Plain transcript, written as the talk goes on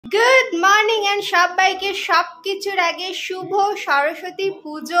Good morning and সবাইকে সবকিছুর আগে শুভ সরস্বতী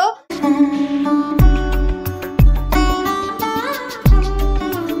পুজো।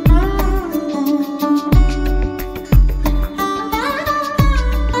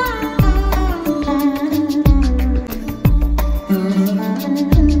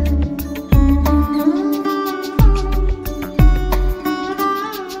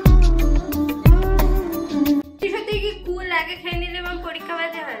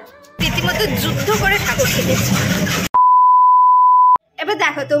 রীতিমতো যুদ্ধ করে ঠাকুর খেলেছি। এবার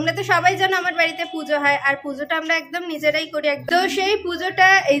দেখো, তোমরা তো সবাই জানো আমার বাড়িতে পুজো হয়, আর পুজোটা আমরা একদম নিজেরাই করি। একদম সেই পুজোটা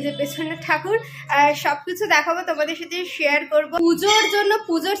এই যে পেছনে ঠাকুর, আর সবকিছু দেখাবো তোমাদের সাথে, শেয়ার করব। পুজোর জন্য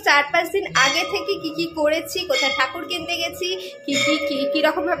পুজোর 4-5 দিন আগে থেকে কি কি করেছি, কোথায় ঠাকুর কিনতে গেছি, কি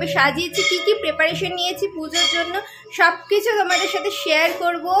রকম ভাবে সাজিয়েছি, কি প্রিপারেশন নিয়েছি পুজোর জন্য, সবকিছু তোমাদের সাথে শেয়ার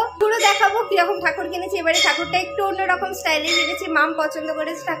করব। পুরো দেখাবো কিরকম ঠাকুর কিনেছি। এবারে ঠাকুরটা একটু অন্যরকম স্টাইলে কিনেছি, মাম পছন্দ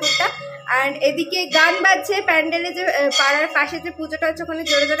করেছে ঠাকুরটা। আর এদিকে গান বাজছে, প্যান্ডেলে যে পাড়ার পাশে যে পুজোটা হচ্ছে ওখানে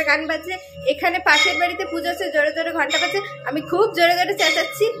জোরে জোরে গান বাজছে। এখানে পাশের বাড়িতে পুজো হচ্ছে, জোরে জোরে ঘন্টা বাজছে, আমি খুব জোরে জোরে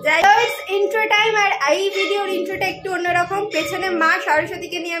চেঁচাচ্ছি। ইন্ট্রো টাইম, আর এই ভিডিওর ইন্ট্রোটা একটু অন্যরকম। পেছনে মা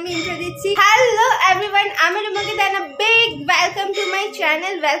সরস্বতীকে নিয়ে আমি ইন্ট্রো দিচ্ছি। হ্যালো এভরিওয়ান, আমি তোমাকে দেন big welcome to my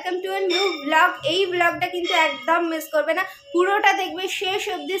channel, welcome to a new blog. এই ব্লগটা কিন্তু একদম মিস করবে না, পুরোটা দেখবে শেষ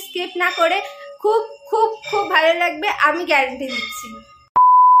অবধি, স্কিপ না করে। খুব খুব খুব ভালো লাগবে, আমি গ্যারান্টি দিচ্ছি।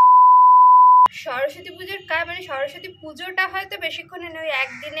 সরস্বতী পুজোর মানে সরস্বতী পুজোটা হয়তো বেশিক্ষণে নয়,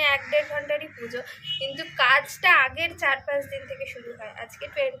 একদিনে 1-1.5 ঘন্টারই পুজো, কিন্তু কাজটা আগের 4-5 দিন থেকে শুরু হয়। আজকে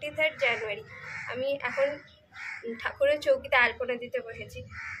 23 জানুয়ারি, আমি এখন ঠাকুরের চৌকিতে আলপনা দিতে বসেছি।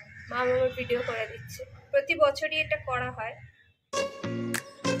 মা আমার ভিডিও করে দিচ্ছে, প্রতি বছরই এটা করা হয়।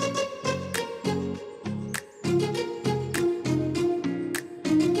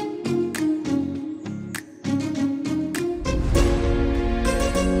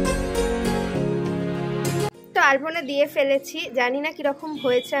 আলপনা দিয়ে ফেলেছি, জানি না কীরকম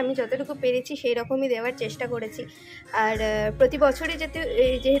হয়েছে, আমি যতটুকু পেরেছি সেই রকমই দেওয়ার চেষ্টা করেছি। আর প্রতি বছরই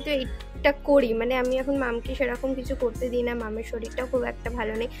যেহেতু এইটা করি, মানে আমি এখন মামকে সেরকম কিছু করতে দিই না, মামের শরীরটাও খুব একটা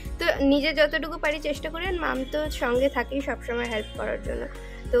ভালো নেই, তো নিজে যতটুকু পারি চেষ্টা করি। আর মাম তো সঙ্গে থাকেই সবসময় হেল্প করার জন্য।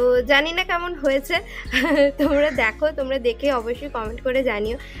 তো জানি না কেমন হয়েছে, তোমরা দেখো, তোমরা দেখে অবশ্যই কমেন্ট করে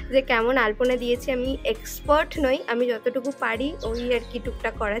জানিও যে কেমন আলপনা দিয়েছি। আমি এক্সপার্ট নই, আমি যতটুকু পারি ওই আর কি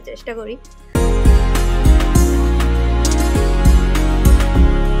টুকটাক করার চেষ্টা করি।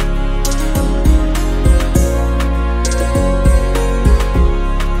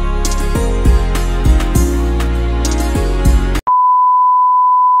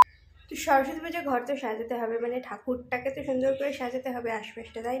 সরস্বতী পুজোর ঘর তো সাজাতে হবে, মানে ঠাকুরটাকে তো সুন্দর করে সাজাতে হবে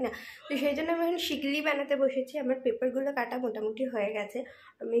আশপাশটা, তাই না? তো সেই জন্য আমি এখন শিকলি বানাতে বসেছি। আমার পেপারগুলো কাটা মোটামুটি হয়ে গেছে।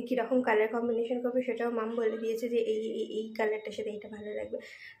 আমি কীরকম কালার কম্বিনেশন করবো সেটাও মাম বলে দিয়েছে যে এই কালারটার সাথে এইটা ভালো লাগবে।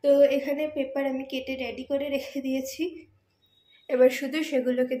 তো এখানে পেপার আমি কেটে রেডি করে রেখে দিয়েছি। এবার শুধু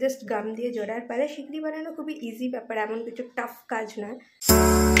সেগুলোকে জাস্ট গাম দিয়ে জোড়ার পারে। শিকলি বানানো খুবই ইজি ব্যাপার, এমন কিছু টাফ কাজ নয়।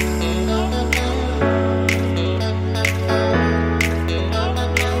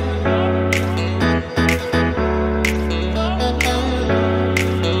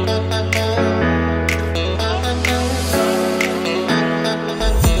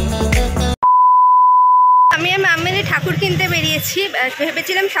 ঠাকুর কিনতে বেরিয়েছি,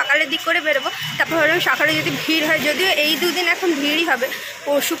 ভেবেছিলাম সকালের দিক করে বেরোবো, তারপর ভাবলাম সকালে যদি ভিড় হয়, যদিও এই দুদিন এখন ভিড়ই হবে,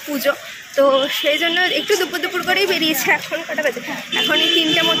 পরশু পুজো, তো সেই জন্য একটু দুপুর করেই বেরিয়েছে। এখন কটা বাজে? এখন এই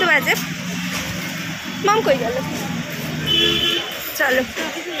 3টে মতো বাজে। মাম কই গেল? চলো।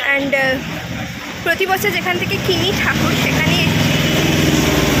 অ্যান্ড প্রতি বছর যেখান থেকে কিনি ঠাকুর, সেখানে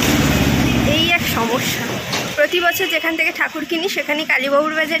এই এক সমস্যা, প্রতি বছর যেখান থেকে ঠাকুর কিনি সেখানে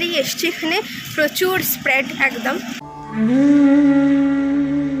কালীবাবুর বাজারেই এসছি। এখানে প্রচুর স্প্রেড একদম।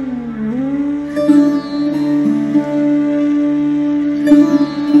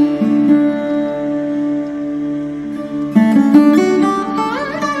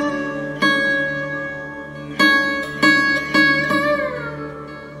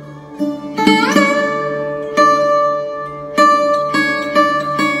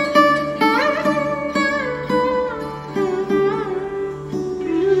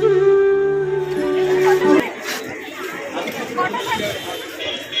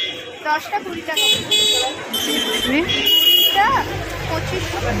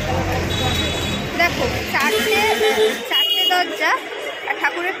 দেখো, 4টে দরজা, আর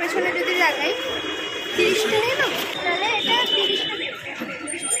ঠাকুরের পেছনে যদি লাগাই 30টা নিয়ে নেব, তাহলে এটা 30টা।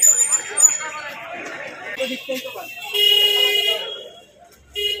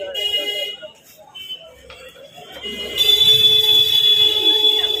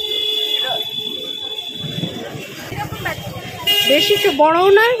 বেশি তো বড়ও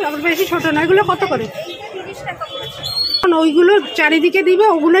নয় আবার বেশি ছোট নয়। এগুলো কত করে? ওইগুলো চারিদিকে দিবে,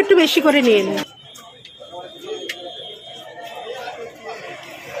 ওগুলো একটু বেশি করে নিয়ে নেবে।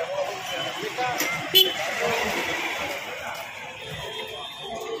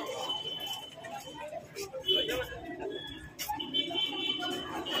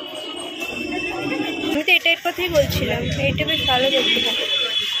 আমি তো এটার কথাই বলছিলাম, এটা বেশ ভালো দেখতে থাকে।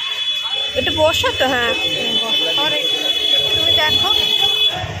 এটা বসা তো? হ্যাঁ, তুমি দেখো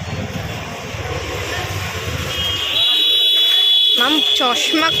মাম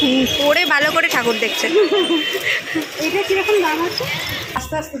চশমা পরে ভালো করে ঠাকুর দেখছে। এটা কিরকম দাম আছে?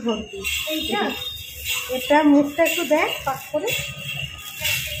 আস্তে আস্তে ধরবি। এটা মুখটা একটু দেখ পাস করে,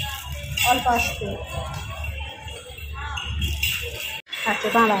 অল্প আসতে। আচ্ছা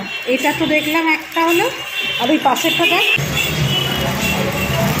দাঁড়া, এটা তো দেখলাম একটা হলো, আর ওই পাশেরটা দেখ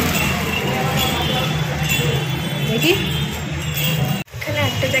দেখি। এখানে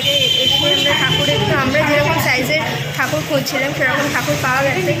একটা জায়গায় এসে আমরা ঠাকুরের, তো আমরা যেরকম সাইজের ঠাকুর খুঁজছিলাম সেরকম ঠাকুর পাওয়া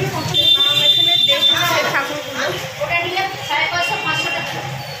গেছে। এখানে দেখছি ঠাকুরগুলো,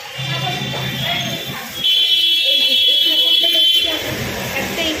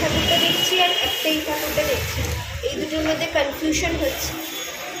 একটা এই ঠাকুরটা দেখছি আর একটা এই ঠাকুরটা দেখছি। এই দুটোর মধ্যে কনফিউশন হচ্ছে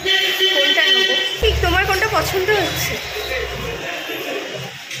কোনটা নেবো। ঠিক তোমার কোনটা পছন্দ হচ্ছে?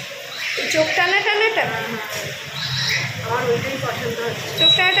 চোখ টানা টানাটা আমার ওইটাই পছন্দ হচ্ছে।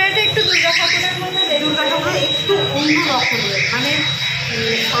 চোখ টানাটা একটু দুর্গা ঠাকুরের মধ্যে, দুর্গা ঠাকুর একটু অন্য রকমের, মানে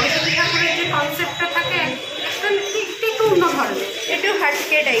সরস্বতী ঠাকুরের যে কনসেপ্টটা থাকে একটু অন্য ধরনের, একটু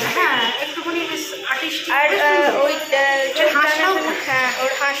হাটকে টাইপ। হ্যাঁ একটুখানি বেশ আর্টিস্ট। আর ওই হাঁসটাও, হ্যাঁ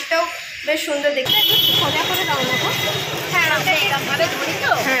ওর হাঁসটাও বেশ সুন্দর দেখতে। একটু সোজা করে দাও না? হ্যাঁ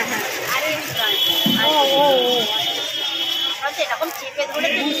হ্যাঁ হ্যাঁ। ও ও এরকম চেপে ধরে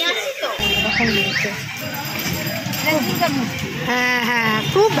নিয়ে আসছি তো। হ্যাঁ হ্যাঁ,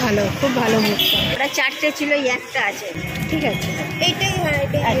 খুব ভালো খুব ভালো মুখটা। ওরা চারটে ছিল, একটা আছে। ঠিক আছে, এইটাই, হ্যাঁ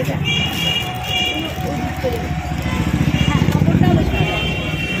এটাই এটা।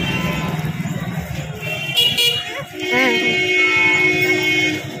 হ্যাঁ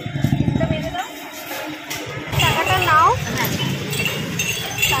টাকাটা নাও।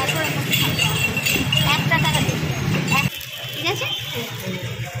 তারপর একটা টাকা দিন, ঠিক আছে?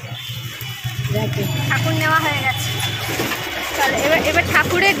 ঠাকুর নেওয়া হয়ে গেছে। চলো এবার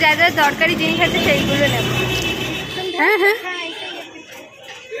ঠাকুরের যা যা দরকারি জিনিস আছে সেইগুলো নেব। হ্যাঁ হ্যাঁ।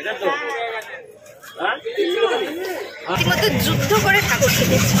 রীতিমতো যুদ্ধ করে ঠাকুর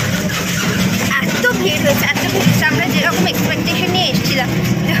খেতেছি। এত ভিড় হয়েছে, এত ভিড় হয়েছে। আমরা যেরকম এক্সপেকটেশন নিয়ে এসেছিলাম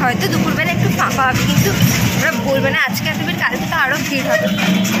যে হয়তো দুপুরবেলা একটু ফাঁকা হবে, কিন্তু আমরা বলবে না আজকে এত ভিড়, কালকে তো আরও ভিড় হবে।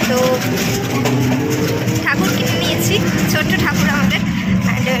 তো ঠাকুর কিনে নিয়েছি, ছোট্ট ঠাকুর আমাদের।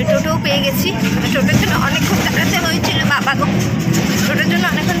 অ্যান্ড টোটোও পেয়ে গেছি। টোটোর জন্য অনেকক্ষণ দাঁড়াতে হয়েছিল, বাবা গো, টোটোর জন্য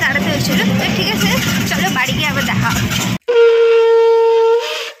অনেকক্ষণ দাঁড়াতে হয়েছিল। তো ঠিক আছে, চলো বাড়ি গিয়ে আবার দেখা হবে।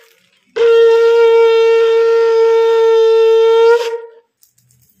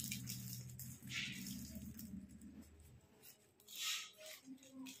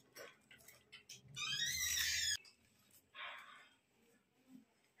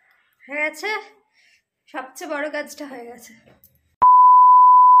 হয়ে গেছে, সবচেয়ে বড় কাজটা হয়ে গেছে।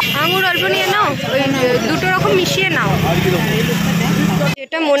 আঙুর অল্প নিয়ে নাও, ওই দুটো রকম মিশিয়ে নাও।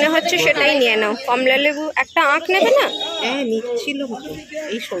 যেটা মনে হচ্ছে সেটাই নিয়ে নাও। কমলা লেবু একটা আঁক নেবে না? হ্যাঁ নিচ্ছিল,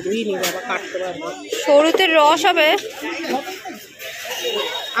 এই সরুই নেবে, আবার কাটতে পারবো। সরুতে রস হবে।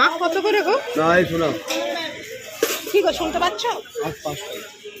 আঁক কত করে গো? ঠিক আছে, শুনতে পাচ্ছ?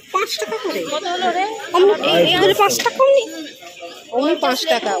 5 টাকা করে। কত হলো রে? এই 5 টাকাও নেই, ওই 5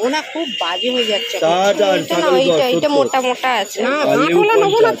 টাকা। ওনা খুব বাজে হয়ে যাচ্ছে। এইটা মোটা মোটা আছে। না গাঁটওয়ালা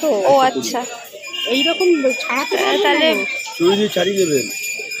নেবো না তো। ও আচ্ছা, এইরকম ছাড়াতে তাহলে ছুরি দিয়ে ছাড়িয়ে দেবেন।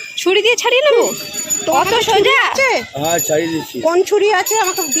 ছুরি দিয়ে ছাড়িয়ে নেবো? অত সোজা? হ্যাঁ ছাড়িয়ে দিচ্ছি। কোন ছুরি আছে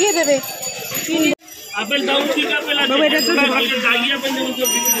আমাকে দিয়ে দেবে। আপেল দাও, ঠিক আপেল আছে।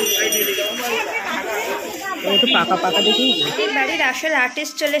 একটু পাকা পাকা দেখি। বাড়ির আসল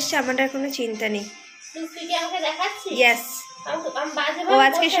আর্টিস্ট চলে এসছে, আমার আর কোনো চিন্তা নেই। ইয়েস, ও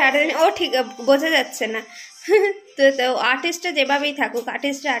আজকে সারাদিন, ও ঠিক বোঝা যাচ্ছে না। তো আর্টিস্টটা যেভাবেই থাকুক,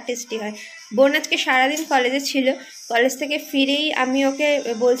 আর্টিস্টরা আর্টিস্টই হয়। বোন আজকে সারাদিন কলেজে ছিল, কলেজ থেকে ফিরেই আমি ওকে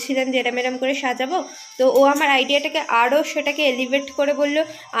বলছিলাম যে এরম এরম করে সাজাবো। তো ও আমার আইডিয়াটাকে আরও সেটাকে এলিভেট করে বললো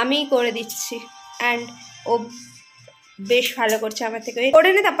আমিই করে দিচ্ছি। অ্যান্ড ও বেশ ভালো করছে আমার থেকে। করে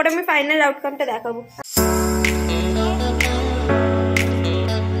নে, তারপরে আমি ফাইনাল আউটকামটা দেখাবো।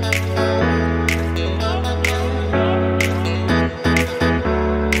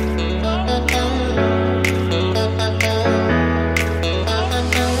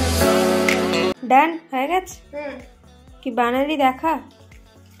 ডান হয়ে গেছে। কি বানালি দেখা?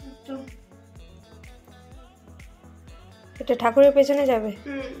 এটা ঠাকুরের পেছনে যাবে,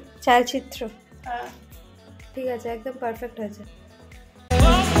 চালচিত্র। ঠিক আছে, একদম পারফেক্ট হয়েছে।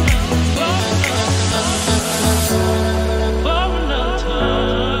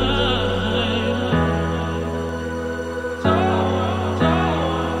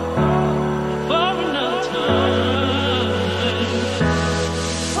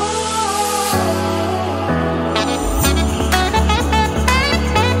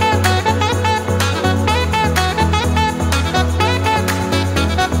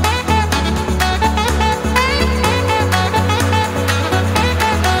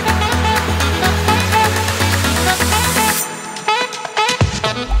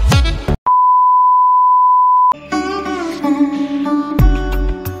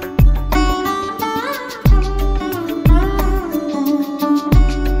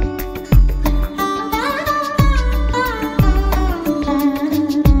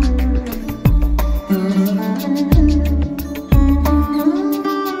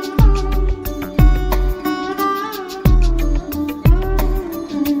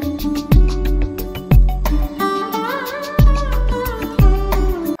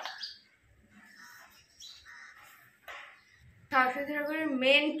 সরস্বতী ঠাকুরের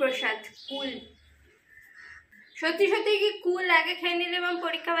মেন প্রসাদ কুল। সত্যি সত্যি কি কুল আগে খেয়ে নিলে এবং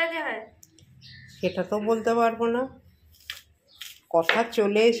পরীক্ষা বাজে হয়? সেটা তো বলতে পারবো না, কথা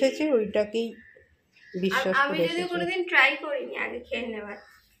চলে এসেছে ওইটাকেই বিশ্বাস আমি করে যদি এসেছি। কোনোদিন ট্রাই করিনি আগে খেয়ে নেবার,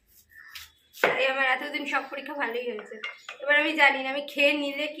 তাই আমার এতদিন সব পরীক্ষা ভালোই হয়েছে। এবার আমি জানি না আমি খেয়ে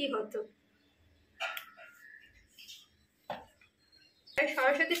নিলে কি হতো।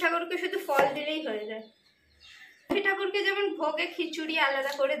 সরস্বতী ঠাকুরকে শুধু ফল দিলেই হয়ে যায়। ঠাকুরকে যেমন ভোগে খিচুড়ি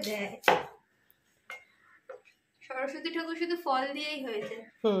আলাদা করে দেয়, সরস্বতী ঠাকুর শুধু ফল দিয়েই হয়ে যায়।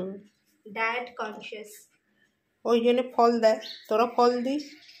 ডায়েট কনসিয়াস, ওই জন্য ফল দেয়। তোরা ফল দিস,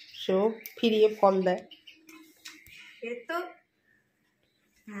 সেও ফিরিয়ে ফল দেয়। সে তো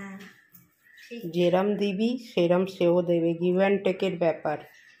হ্যাঁ, যেরাম দিবি সেরাম সেও দেবে, গিভ অ্যান্ড টেকের ব্যাপার।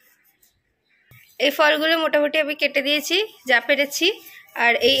 এই ফলগুলো মোটামুটি আমি কেটে দিয়েছি যা পেরেছি,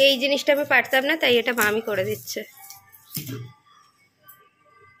 আর এই জিনিসটা আমি পারতাম না, তাই এটা মামি করে দিচ্ছে।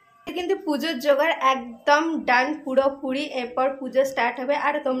 কিন্তু পুজোর জোগাড় একদম ডান পুরোপুরি। এরপর পুজো স্টার্ট হবে।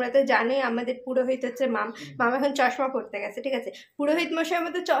 আর তোমরা তো জানোই আমাদের পুরোহিত হচ্ছে মামা এখন চশমা পড়তে গেছে, ঠিক আছে? পুরোহিত মশাই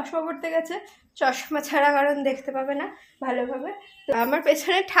আমাদের চশমা পড়তে গেছে, চশমা ছাড়া কারণ দেখতে পাবে না ভালোভাবে। তো আমার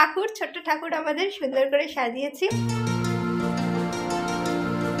পেছনে ঠাকুর, ছোট্ট ঠাকুর আমাদের সুন্দর করে সাজিয়েছি।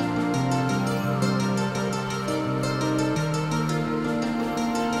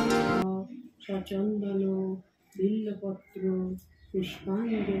 সচন্দন বিল্লপত্র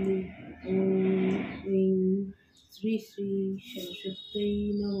পুষ্পাঞ্জলি। ওম শ্রী শ্রী সরস্বতী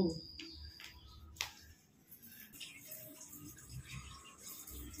নমঃ।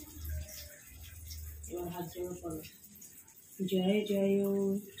 এবার হাত জোড় করো। জয় জয়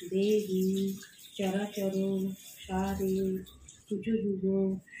দেবী চরাচর সারে কুচযুগ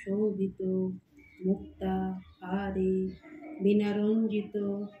শোভিত মুক্তা হারে বিনারঞ্জিত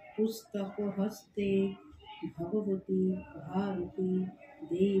পুস্তক হস্তে ভগবতী ভারতী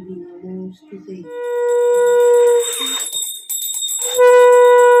দেবী নমস্তুতে।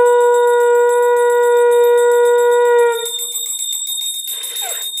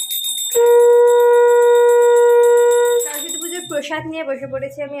 প্রসাদ নিয়ে বসে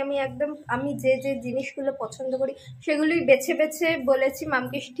পড়েছি আমি একদম আমি যে জিনিসগুলো পছন্দ করি সেগুলোই বেছে বেছে বলেছি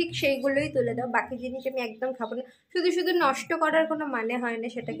মামকে ঠিক সেইগুলোই তুলে দাও, বাকি জিনিস আমি একদম খাবো না। শুধু শুধু নষ্ট করার কোনো মানে হয় না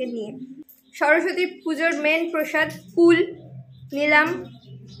সেটাকে নিয়ে। সরস্বতী পুজোর মেন প্রসাদ কুল নিলাম,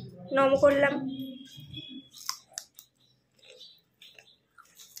 নম করলাম,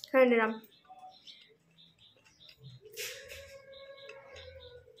 হ্যাঁ নিলাম।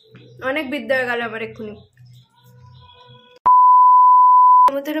 অনেক বিদ্যা হয়ে গেল আমার এক্ষুনি।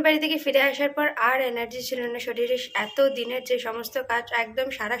 নতুনের বাড়ি থেকে ফিরে আসার পর আর এনার্জি ছিল না শরীরে। এত দিনের যে সমস্ত কাজ, একদম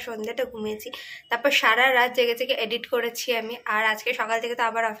সারা সন্ধ্যাটা ঘুমিয়েছি, তারপর সারা রাত জেগে জেগে এডিট করেছি আমি। আর আজকে সকাল থেকে তো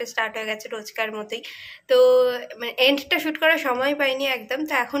আবার অফিস স্টার্ট হয়ে গেছে রোজকার মতোই, তো মানে এন্ডটা শ্যুট করার সময় পাইনি একদম।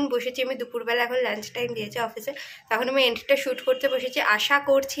 তো এখন বসেছি আমি দুপুরবেলা, এখন লাঞ্চ টাইম দিয়েছে অফিসে, তখন আমি এন্ডটা শ্যুট করতে বসেছি। আশা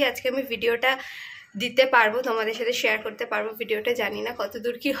করছি আজকে আমি ভিডিওটা দিতে পারবো, তোমাদের সাথে শেয়ার করতে পারবো ভিডিওটা। জানি না কত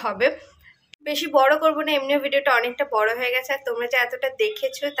দূর কি হবে, বেশি বড় করবো না, এমনিও ভিডিওটা অনেকটা বড় হয়ে গেছে। আর তোমরা যে এতটা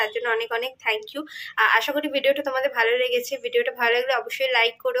দেখেছো তার জন্য অনেক অনেক থ্যাংক ইউ। আশা করি ভিডিওটা তোমাদের ভালো লেগেছে। ভিডিওটা ভালো লাগলে অবশ্যই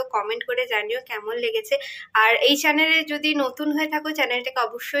লাইক করো, কমেন্ট করে জানিও কেমন লেগেছে। আর এই চ্যানেলে যদি নতুন হয়ে থাকো চ্যানেলটাকে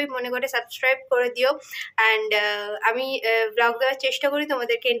অবশ্যই মনে করে সাবস্ক্রাইব করে দিও। অ্যান্ড আমি ব্লগ দেওয়ার চেষ্টা করি,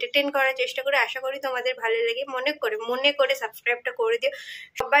 তোমাদেরকে এন্টারটেন করার চেষ্টা করি। আশা করি তোমাদের ভালো লাগে, মনে করে সাবস্ক্রাইবটা করে দিও।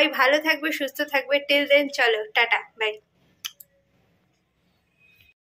 সবাই ভালো থাকবে, সুস্থ থাকবে। টিল দেন চলো টাটা বাই।